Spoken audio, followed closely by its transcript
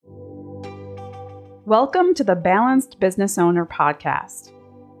Welcome to the Balanced Business Owner Podcast.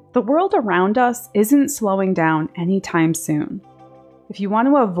 The world around us isn't slowing down anytime soon. If you want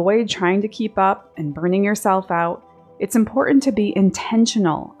to avoid trying to keep up and burning yourself out, it's important to be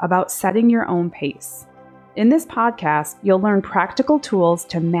intentional about setting your own pace. In this podcast, you'll learn practical tools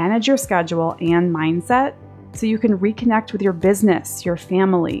to manage your schedule and mindset so you can reconnect with your business, your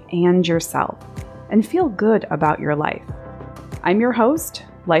family, and yourself, and feel good about your life. I'm your host,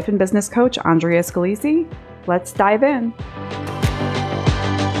 life and business coach Andrea Scalisi. Let's dive in.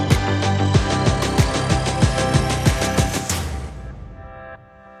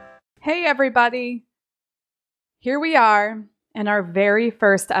 Hey everybody. Here we are in our very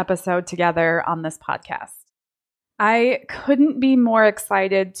first episode together on this podcast. I couldn't be more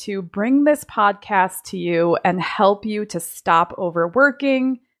excited to bring this podcast to you and help you to stop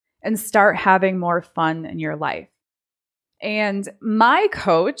overworking and start having more fun in your life. And my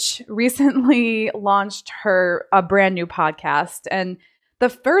coach recently launched a brand new podcast. And the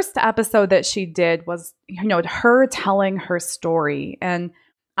first episode that she did was, her telling her story. And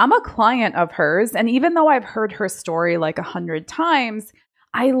I'm a client of hers. And even though I've heard her story like 100 times,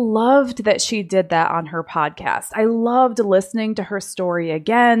 I loved that she did that on her podcast. I loved listening to her story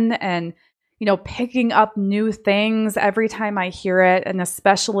again and, picking up new things every time I hear it. And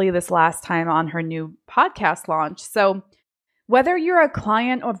especially this last time on her new podcast launch. So whether you're a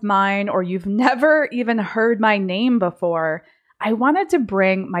client of mine or you've never even heard my name before, I wanted to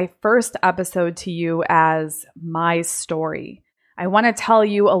bring my first episode to you as my story. I want to tell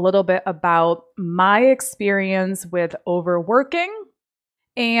you a little bit about my experience with overworking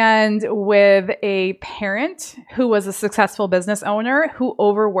and with a parent who was a successful business owner who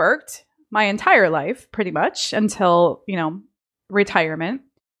overworked my entire life pretty much until, retirement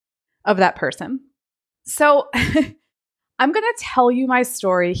of that person. So I'm going to tell you my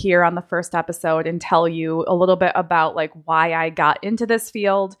story here on the first episode and tell you a little bit about why I got into this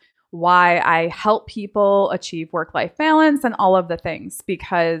field, why I help people achieve work-life balance and all of the things,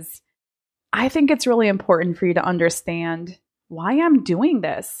 because I think it's really important for you to understand why I'm doing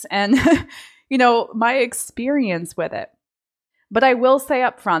this and, my experience with it. But I will say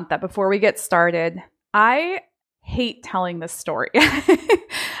up front that before we get started, I hate telling this story.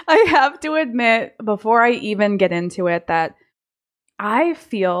 I have to admit before I even get into it that I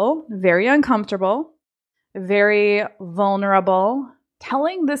feel very uncomfortable, very vulnerable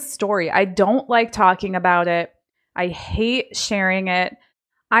telling this story. I don't like talking about it. I hate sharing it.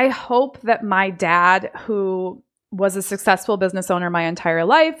 I hope that my dad, who was a successful business owner my entire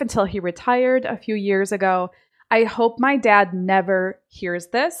life until he retired a few years ago, I hope my dad never hears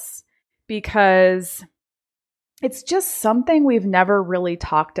this because it's just something we've never really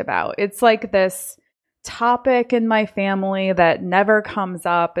talked about. It's like this topic in my family that never comes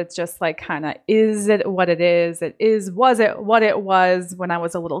up. It's just kind of, is it what it is? Was it what it was when I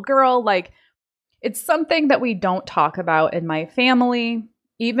was a little girl? It's something that we don't talk about in my family,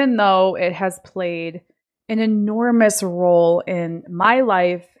 even though it has played an enormous role in my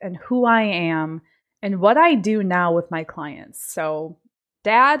life and who I am and what I do now with my clients. So,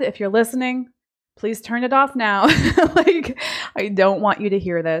 Dad, if you're listening, please turn it off now. I don't want you to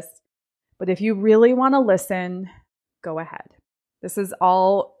hear this. But if you really want to listen, go ahead. This is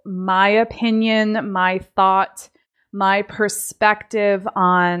all my opinion, my thought, my perspective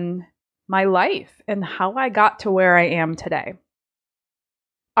on my life and how I got to where I am today.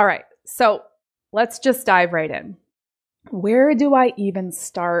 All right, so let's just dive right in. Where do I even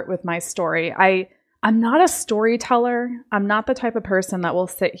start with my story? I'm not a storyteller. I'm not the type of person that will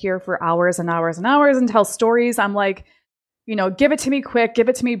sit here for hours and hours and hours and tell stories. I'm give it to me quick, give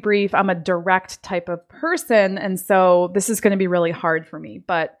it to me brief. I'm a direct type of person. And so this is going to be really hard for me,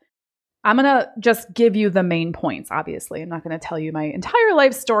 but I'm going to just give you the main points. Obviously, I'm not going to tell you my entire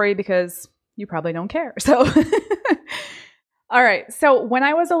life story because you probably don't care. So, all right. So when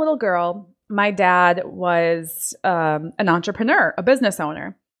I was a little girl, my dad was an entrepreneur, a business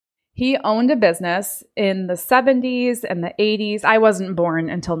owner. He owned a business in the 70s and the 80s. I wasn't born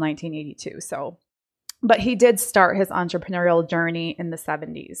until 1982. But he did start his entrepreneurial journey in the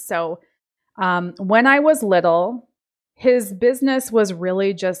 70s. So when I was little, his business was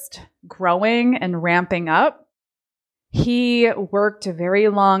really just growing and ramping up. He worked very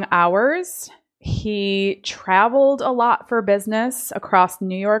long hours. He traveled a lot for business across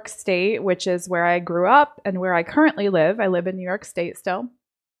New York State, which is where I grew up and where I currently live. I live in New York State still.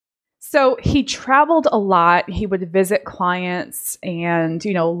 So he traveled a lot. He would visit clients and,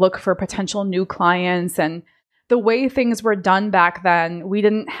 look for potential new clients. And the way things were done back then, we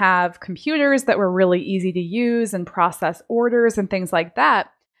didn't have computers that were really easy to use and process orders and things like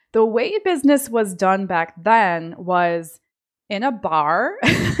that. The way business was done back then was in a bar,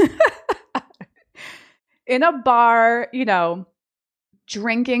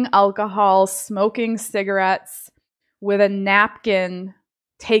 drinking alcohol, smoking cigarettes with a napkin,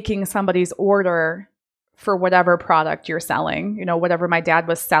 taking somebody's order for whatever product you're selling, whatever my dad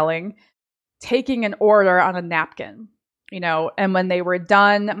was selling, taking an order on a napkin, and when they were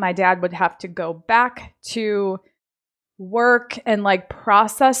done, my dad would have to go back to work and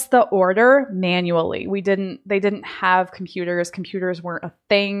process the order manually. They didn't have computers. Computers weren't a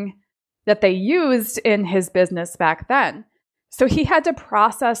thing that they used in his business back then. So he had to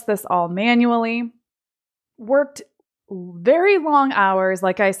process this all manually, worked very long hours.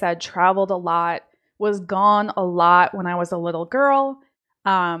 Like I said, traveled a lot, was gone a lot when I was a little girl.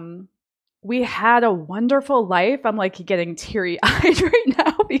 We had a wonderful life. I'm getting teary-eyed right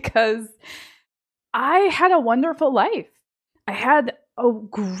now because I had a wonderful life. I had a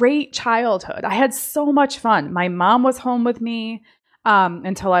great childhood. I had so much fun. My mom was home with me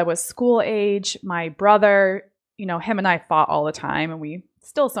until I was school age. My brother, him and I fought all the time, and we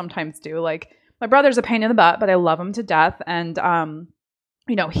still sometimes do. My brother's a pain in the butt, but I love him to death. And,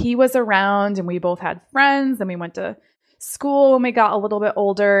 he was around, and we both had friends, and we went to school when we got a little bit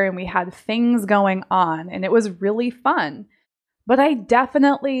older, and we had things going on, and it was really fun. But I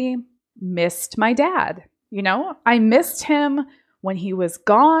definitely missed my dad. I missed him when he was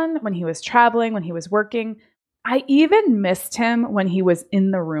gone, when he was traveling, when he was working. I even missed him when he was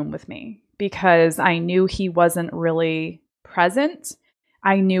in the room with me because I knew he wasn't really present.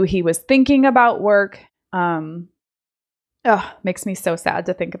 I knew he was thinking about work. Makes me so sad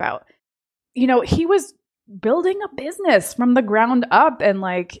to think about. He was building a business from the ground up, and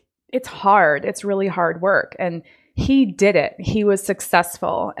it's hard. It's really hard work. And he did it. He was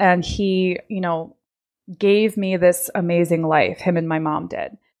successful, and he, gave me this amazing life. Him and my mom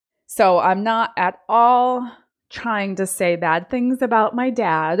did. So I'm not at all trying to say bad things about my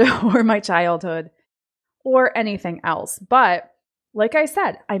dad or my childhood or anything else. But like I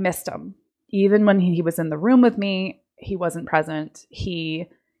said, I missed him. Even when he was in the room with me, he wasn't present. He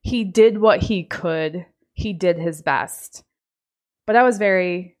did what he could. He did his best. But I was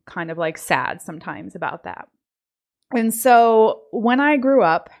very kind of sad sometimes about that. And so when I grew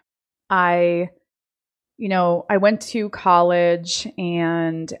up, I went to college,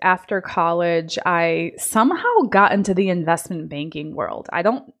 and after college, I somehow got into the investment banking world. I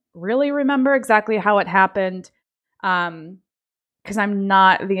don't really remember exactly how it happened because I'm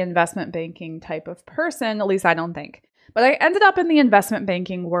not the investment banking type of person, at least I don't think. But I ended up in the investment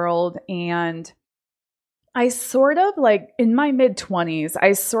banking world, and I sort of in my mid-20s,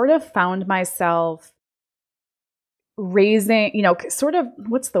 I sort of found myself raising,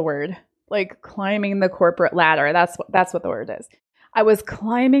 what's the word? Climbing the corporate ladder. That's what the word is. I was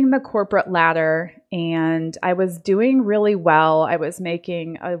climbing the corporate ladder, and I was doing really well. I was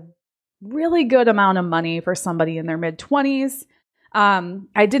making a really good amount of money for somebody in their mid-20s.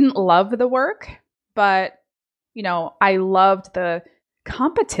 I didn't love the work, but I loved the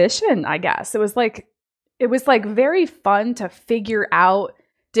competition, I guess. It was very fun to figure out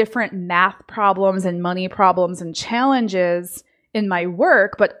different math problems and money problems and challenges in my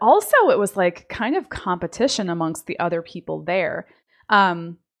work, but also it was kind of competition amongst the other people there.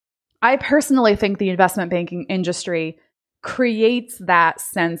 I personally think the investment banking industry creates that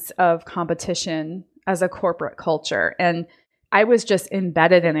sense of competition as a corporate culture. And I was just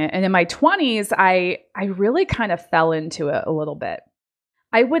embedded in it. And in my 20s, I really kind of fell into it a little bit.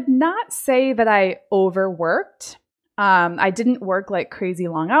 I would not say that I overworked. I didn't work crazy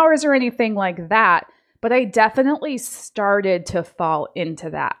long hours or anything like that. But I definitely started to fall into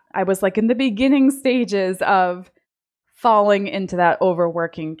that. I was in the beginning stages of falling into that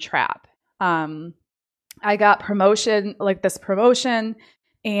overworking trap. I got this promotion.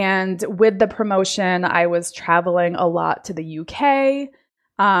 And with the promotion, I was traveling a lot to the UK.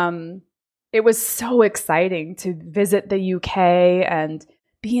 It was so exciting to visit the UK and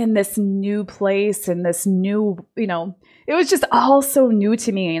be in this new place and this new, it was just all so new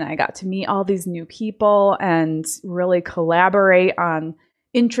to me. And I got to meet all these new people and really collaborate on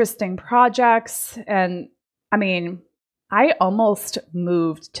interesting projects. And I almost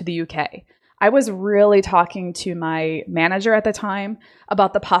moved to the UK. I was really talking to my manager at the time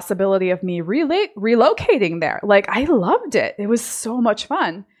about the possibility of me relocating there. I loved it. It was so much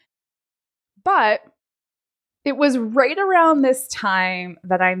fun. But it was right around this time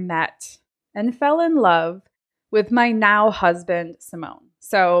that I met and fell in love with my now husband, Simone.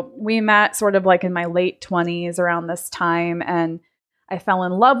 So we met sort of in my late 20s around this time. And I fell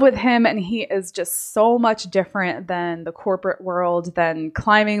in love with him, and he is just so much different than the corporate world, than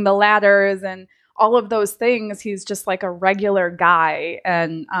climbing the ladders and all of those things. He's just like a regular guy.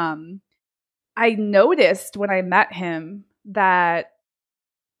 And I noticed when I met him that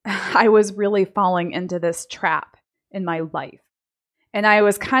I was really falling into this trap in my life. And I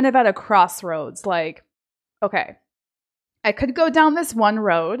was kind of at a crossroads, like, okay, I could go down this one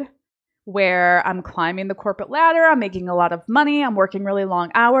road where I'm climbing the corporate ladder, I'm making a lot of money, I'm working really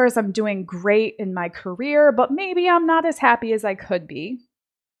long hours, I'm doing great in my career, but maybe I'm not as happy as I could be,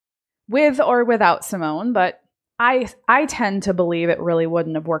 with or without Simone. But I tend to believe it really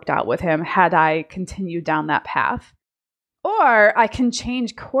wouldn't have worked out with him had I continued down that path. Or I can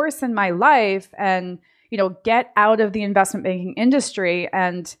change course in my life and, get out of the investment banking industry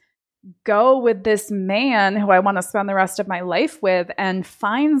and go with this man who I want to spend the rest of my life with and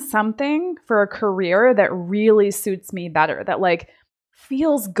find something for a career that really suits me better, that like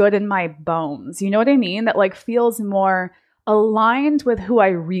feels good in my bones. You know what I mean? That like feels more aligned with who I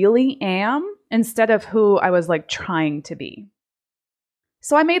really am instead of who I was like trying to be.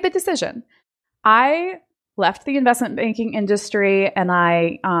 So I made the decision. I left the investment banking industry and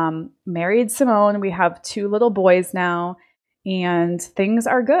I married Simone. We have 2 little boys now and things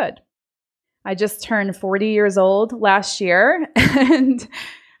are good. I just turned 40 years old last year and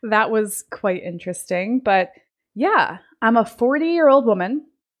that was quite interesting. But yeah, I'm a 40-year-old woman.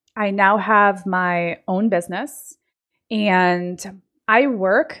 I now have my own business and I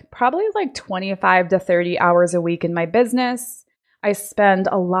work probably like 25 to 30 hours a week in my business. I spend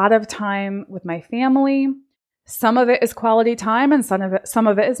a lot of time with my family. Some of it is quality time and some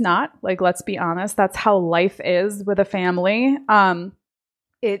of it is not. Like, let's be honest, that's how life is with a family.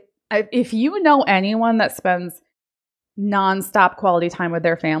 If you know anyone that spends nonstop quality time with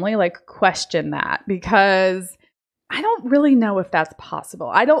their family, like question that, because I don't really know if that's possible.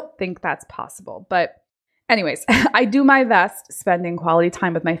 I don't think that's possible. But anyways, I do my best spending quality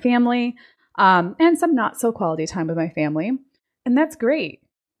time with my family and some not so quality time with my family. And that's great.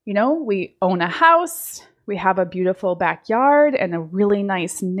 We own a house. We have a beautiful backyard and a really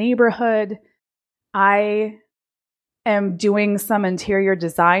nice neighborhood. I am doing some interior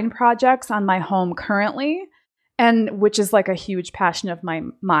design projects on my home currently, and which is like a huge passion of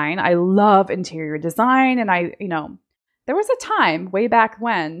mine. I love interior design. And there was a time way back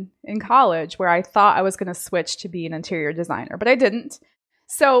when in college where I thought I was going to switch to be an interior designer, but I didn't.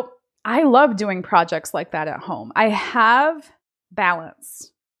 So I love doing projects like that at home. I have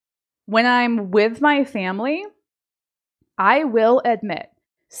balance. When I'm with my family, I will admit,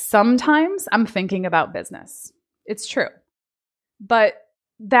 sometimes I'm thinking about business. It's true. But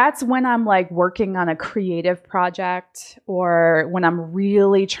that's when I'm like working on a creative project or when I'm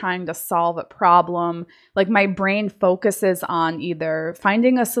really trying to solve a problem. Like my brain focuses on either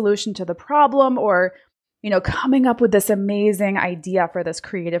finding a solution to the problem or, coming up with this amazing idea for this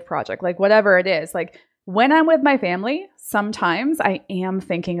creative project, like whatever it is. Like when I'm with my family, sometimes I am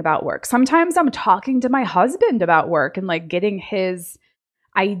thinking about work. Sometimes I'm talking to my husband about work and like getting his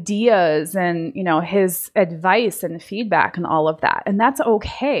ideas and, his advice and feedback and all of that. And that's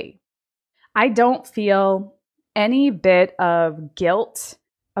okay. I don't feel any bit of guilt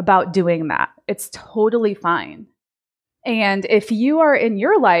about doing that. It's totally fine. And if you are in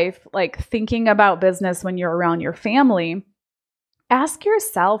your life, like thinking about business when you're around your family, ask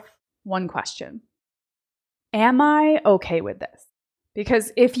yourself one question. Am I okay with this?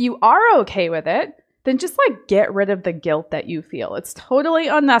 Because if you are okay with it, then just like get rid of the guilt that you feel. It's totally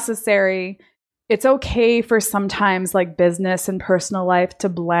unnecessary. It's okay for sometimes like business and personal life to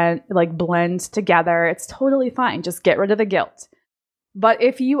blend together. It's totally fine. Just get rid of the guilt. But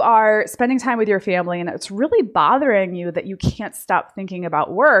if you are spending time with your family and it's really bothering you that you can't stop thinking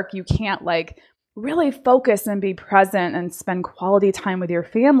about work, you can't like really focus and be present and spend quality time with your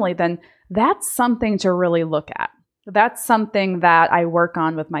family, then that's something to really look at. That's something that I work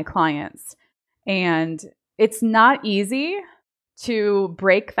on with my clients. And it's not easy to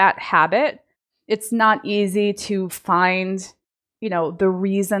break that habit. It's not easy to find, the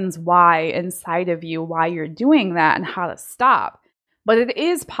reasons why inside of you, why you're doing that and how to stop. But it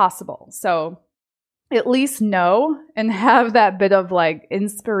is possible. So at least know and have that bit of like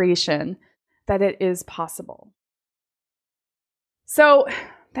inspiration that it is possible. So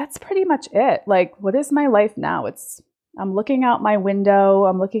that's pretty much it. Like, what is my life now? I'm looking out my window.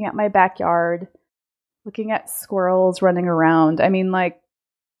 I'm looking at my backyard, looking at squirrels running around. I mean, like,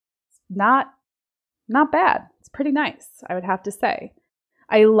 not bad. It's pretty nice, I would have to say.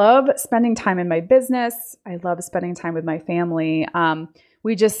 I love spending time in my business. I love spending time with my family.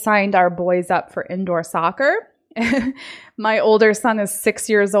 We just signed our boys up for indoor soccer. My older son is 6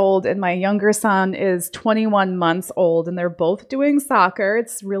 years old and my younger son is 21 months old, and they're both doing soccer.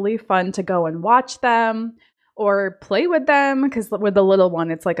 It's really fun to go and watch them or play with them, because with the little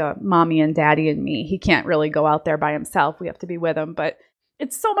one, it's like a mommy and daddy and me. He can't really go out there by himself. We have to be with him, but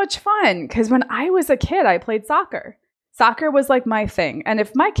it's so much fun because when I was a kid, I played soccer. Soccer was like my thing. And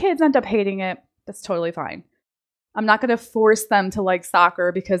if my kids end up hating it, that's totally fine. I'm not going to force them to like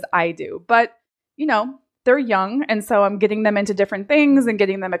soccer because I do, but they're young. And so I'm getting them into different things and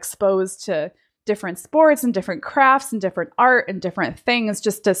getting them exposed to different sports and different crafts and different art and different things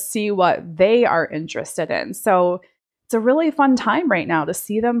just to see what they are interested in. So it's a really fun time right now to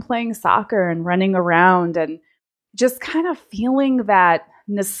see them playing soccer and running around and just kind of feeling that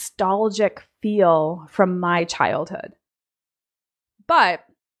nostalgic feel from my childhood. But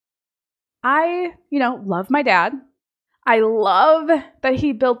I, love my dad. I love that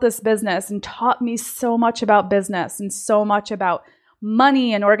he built this business and taught me so much about business and so much about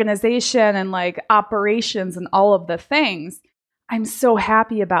money and organization and like operations and all of the things. I'm so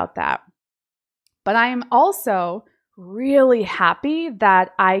happy about that. But I'm also really happy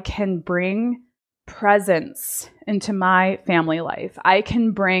that I can bring presence into my family life. I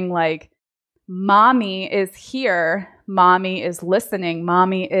can bring like, mommy is here, mommy is listening,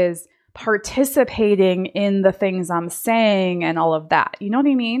 mommy is participating in the things I'm saying and all of that. You know what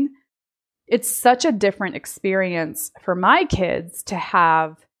I mean? It's such a different experience for my kids to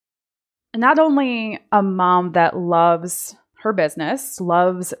have not only a mom that loves her business,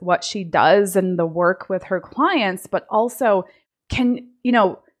 loves what she does and the work with her clients, but also can,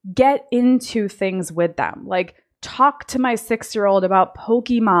 get into things with them. Like talk to my 6-year-old about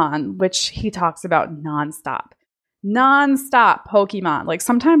Pokemon, which he talks about nonstop Pokemon. Like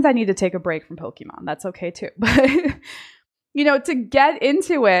sometimes I need to take a break from Pokemon. That's okay too. But, to get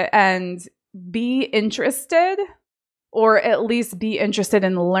into it and be interested, or at least be interested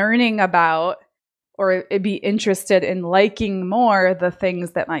in learning about, or be interested in liking more the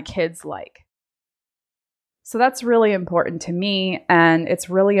things that my kids like. So that's really important to me. And it's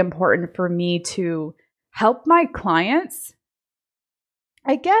really important for me to help my clients,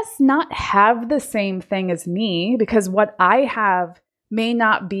 I guess, not have the same thing as me, because what I have may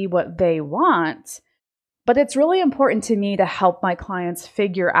not be what they want. But it's really important to me to help my clients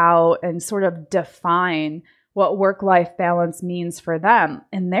figure out and sort of define what work-life balance means for them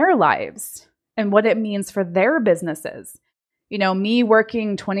in their lives and what it means for their businesses. Me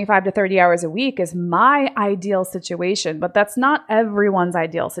working 25 to 30 hours a week is my ideal situation, but that's not everyone's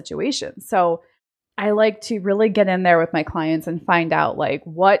ideal situation. So I like to really get in there with my clients and find out like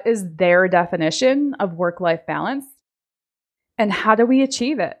what is their definition of work-life balance and how do we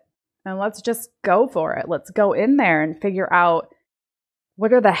achieve it? And let's just go for it. Let's go in there and figure out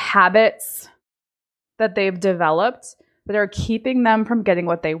what are the habits that they've developed that are keeping them from getting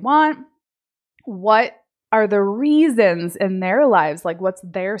what they want. What are the reasons in their lives? Like what's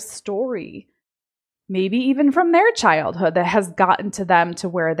their story? Maybe even from their childhood that has gotten to them to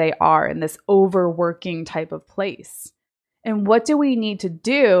where they are in this overworking type of place. And what do we need to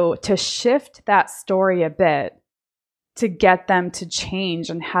do to shift that story a bit to get them to change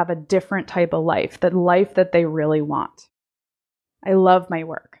and have a different type of life, the life that they really want? I love my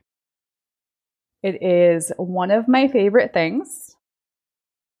work. It is one of my favorite things.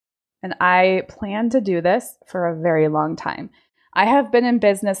 And I plan to do this for a very long time. I have been in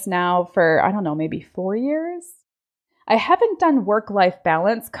business now for, maybe 4 years. I haven't done work-life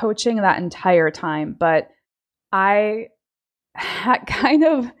balance coaching that entire time, but I kind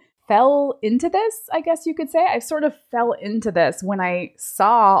of fell into this, I guess you could say. I sort of fell into this when I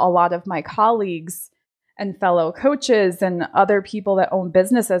saw a lot of my colleagues and fellow coaches and other people that own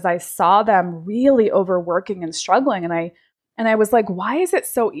businesses. I saw them really overworking and struggling. And I was like, why is it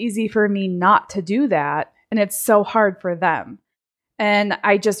so easy for me not to do that? And it's so hard for them. And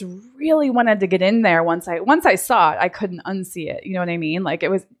I just really wanted to get in there. Once I saw it, I couldn't unsee it. You know what I mean? Like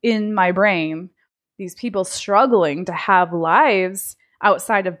it was in my brain, these people struggling to have lives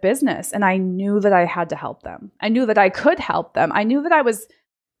outside of business. And I knew that I had to help them. I knew that I could help them. I knew that I was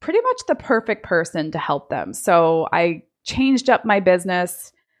pretty much the perfect person to help them. So I changed up my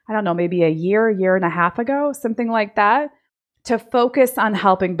business, maybe a year and a half ago, something like that, to focus on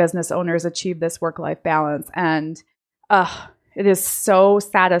helping business owners achieve this work-life balance. And it is so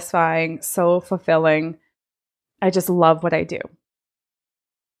satisfying, so fulfilling. I just love what I do.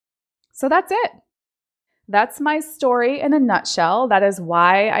 So that's it. That's my story in a nutshell. That is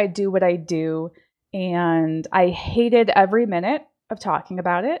why I do what I do. And I hated every minute of talking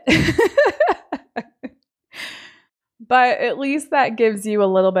about it. But at least that gives you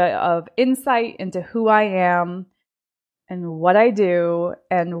a little bit of insight into who I am and what I do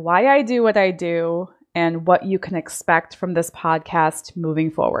and why I do what I do and what you can expect from this podcast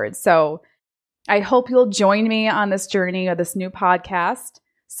moving forward. So I hope you'll join me on this journey of this new podcast.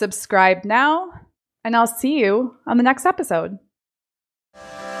 Subscribe now, and I'll see you on the next episode.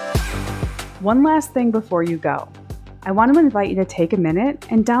 One last thing before you go. I want to invite you to take a minute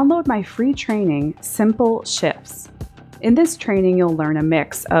and download my free training, Simple Shifts. In this training, you'll learn a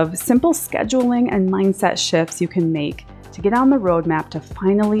mix of simple scheduling and mindset shifts you can make to get on the roadmap to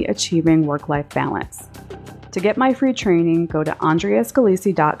finally achieving work-life balance. To get my free training, go to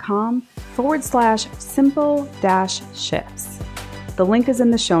andreascalisi.com/simple-shifts. The link is in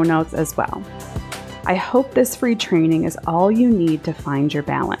the show notes as well. I hope this free training is all you need to find your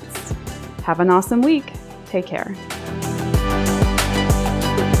balance. Have an awesome week. Take care.